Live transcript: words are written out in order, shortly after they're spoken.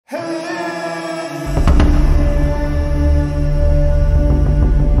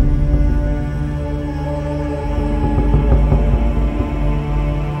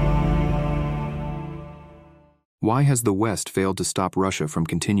Why has the West failed to stop Russia from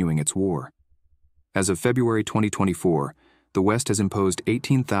continuing its war? As of February 2024, the West has imposed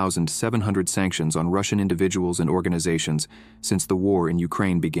 18,700 sanctions on Russian individuals and organizations since the war in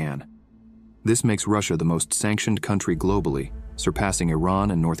Ukraine began. This makes Russia the most sanctioned country globally, surpassing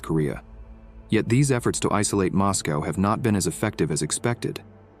Iran and North Korea. Yet these efforts to isolate Moscow have not been as effective as expected.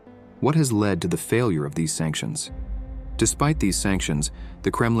 What has led to the failure of these sanctions? Despite these sanctions,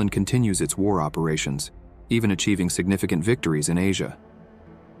 the Kremlin continues its war operations, even achieving significant victories in Asia.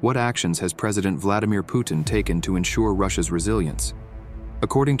 What actions has President Vladimir Putin taken to ensure Russia's resilience?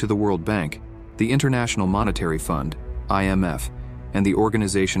 According to the World Bank, the International Monetary Fund, IMF, and the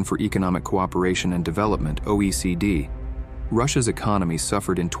Organization for Economic Cooperation and Development, OECD, Russia's economy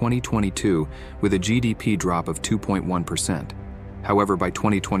suffered in 2022 with a GDP drop of 2.1%. However, by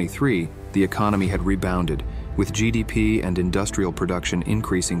 2023, the economy had rebounded, with GDP and industrial production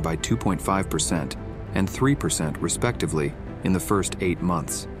increasing by 2.5% and 3% respectively in the first 8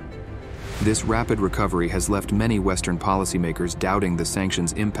 months. This rapid recovery has left many Western policymakers doubting the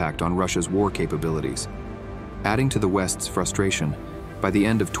sanctions' impact on Russia's war capabilities. Adding to the West's frustration, by the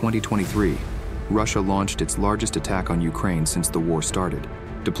end of 2023, Russia launched its largest attack on Ukraine since the war started,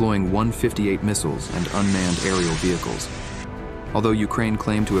 deploying 158 missiles and unmanned aerial vehicles. Although Ukraine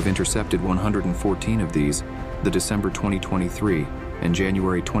claimed to have intercepted 114 of these, the December 2023 and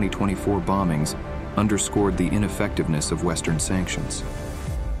January 2024 bombings underscored the ineffectiveness of Western sanctions.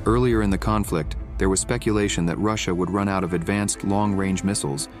 Earlier in the conflict, there was speculation that Russia would run out of advanced long-range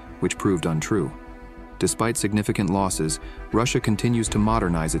missiles, which proved untrue. Despite significant losses, Russia continues to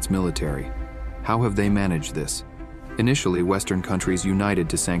modernize its military. How have they managed this? Initially, Western countries united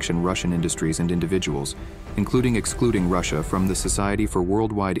to sanction Russian industries and individuals, including excluding Russia from the Society for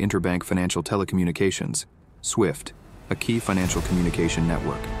Worldwide Interbank Financial Telecommunications, SWIFT, a key financial communication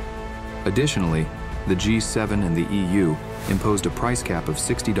network. Additionally, the G7 and the EU imposed a price cap of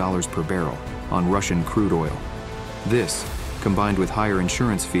 $60 per barrel on Russian crude oil. This, combined with higher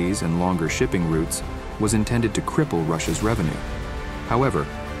insurance fees and longer shipping routes, was intended to cripple Russia's revenue. However,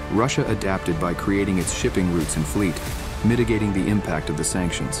 Russia adapted by creating its shipping routes and fleet, mitigating the impact of the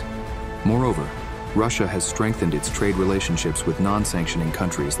sanctions. Moreover, Russia has strengthened its trade relationships with non-sanctioning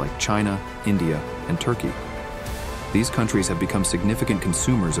countries like China, India, and Turkey. These countries have become significant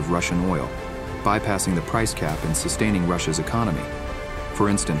consumers of Russian oil, bypassing the price cap and sustaining Russia's economy. For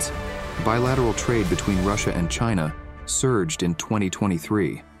instance, bilateral trade between Russia and China surged in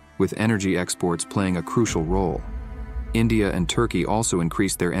 2023, with energy exports playing a crucial role. India and Turkey also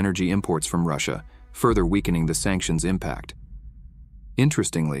increased their energy imports from Russia, further weakening the sanctions' impact.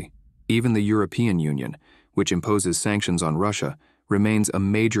 Interestingly, even the European Union, which imposes sanctions on Russia, remains a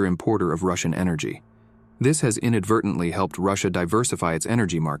major importer of Russian energy. This has inadvertently helped Russia diversify its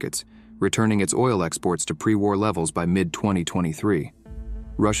energy markets, returning its oil exports to pre-war levels by mid-2023.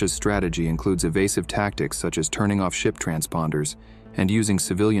 Russia's strategy includes evasive tactics such as turning off ship transponders and using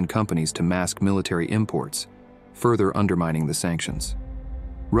civilian companies to mask military imports, further undermining the sanctions.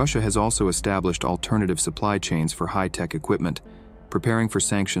 Russia has also established alternative supply chains for high-tech equipment, preparing for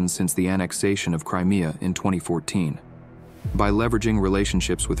sanctions since the annexation of Crimea in 2014. By leveraging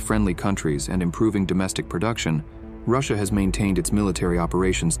relationships with friendly countries and improving domestic production, Russia has maintained its military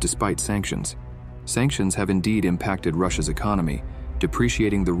operations despite sanctions. Sanctions have indeed impacted Russia's economy,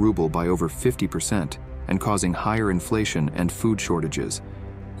 depreciating the ruble by over 50% and causing higher inflation and food shortages.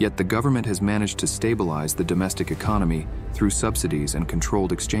 Yet the government has managed to stabilize the domestic economy through subsidies and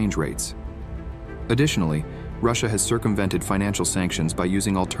controlled exchange rates. Additionally, Russia has circumvented financial sanctions by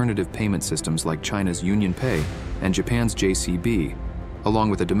using alternative payment systems like China's UnionPay and Japan's JCB, along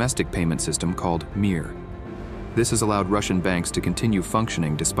with a domestic payment system called Mir. This has allowed Russian banks to continue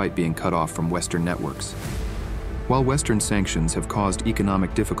functioning despite being cut off from Western networks. While Western sanctions have caused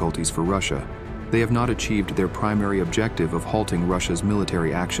economic difficulties for Russia, they have not achieved their primary objective of halting Russia's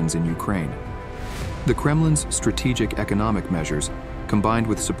military actions in Ukraine. The Kremlin's strategic economic measures, combined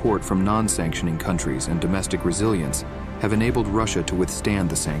with support from non-sanctioning countries and domestic resilience, have enabled Russia to withstand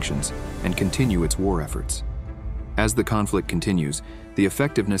the sanctions and continue its war efforts. As the conflict continues, the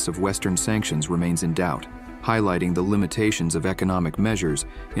effectiveness of Western sanctions remains in doubt, highlighting the limitations of economic measures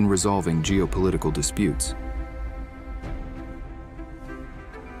in resolving geopolitical disputes.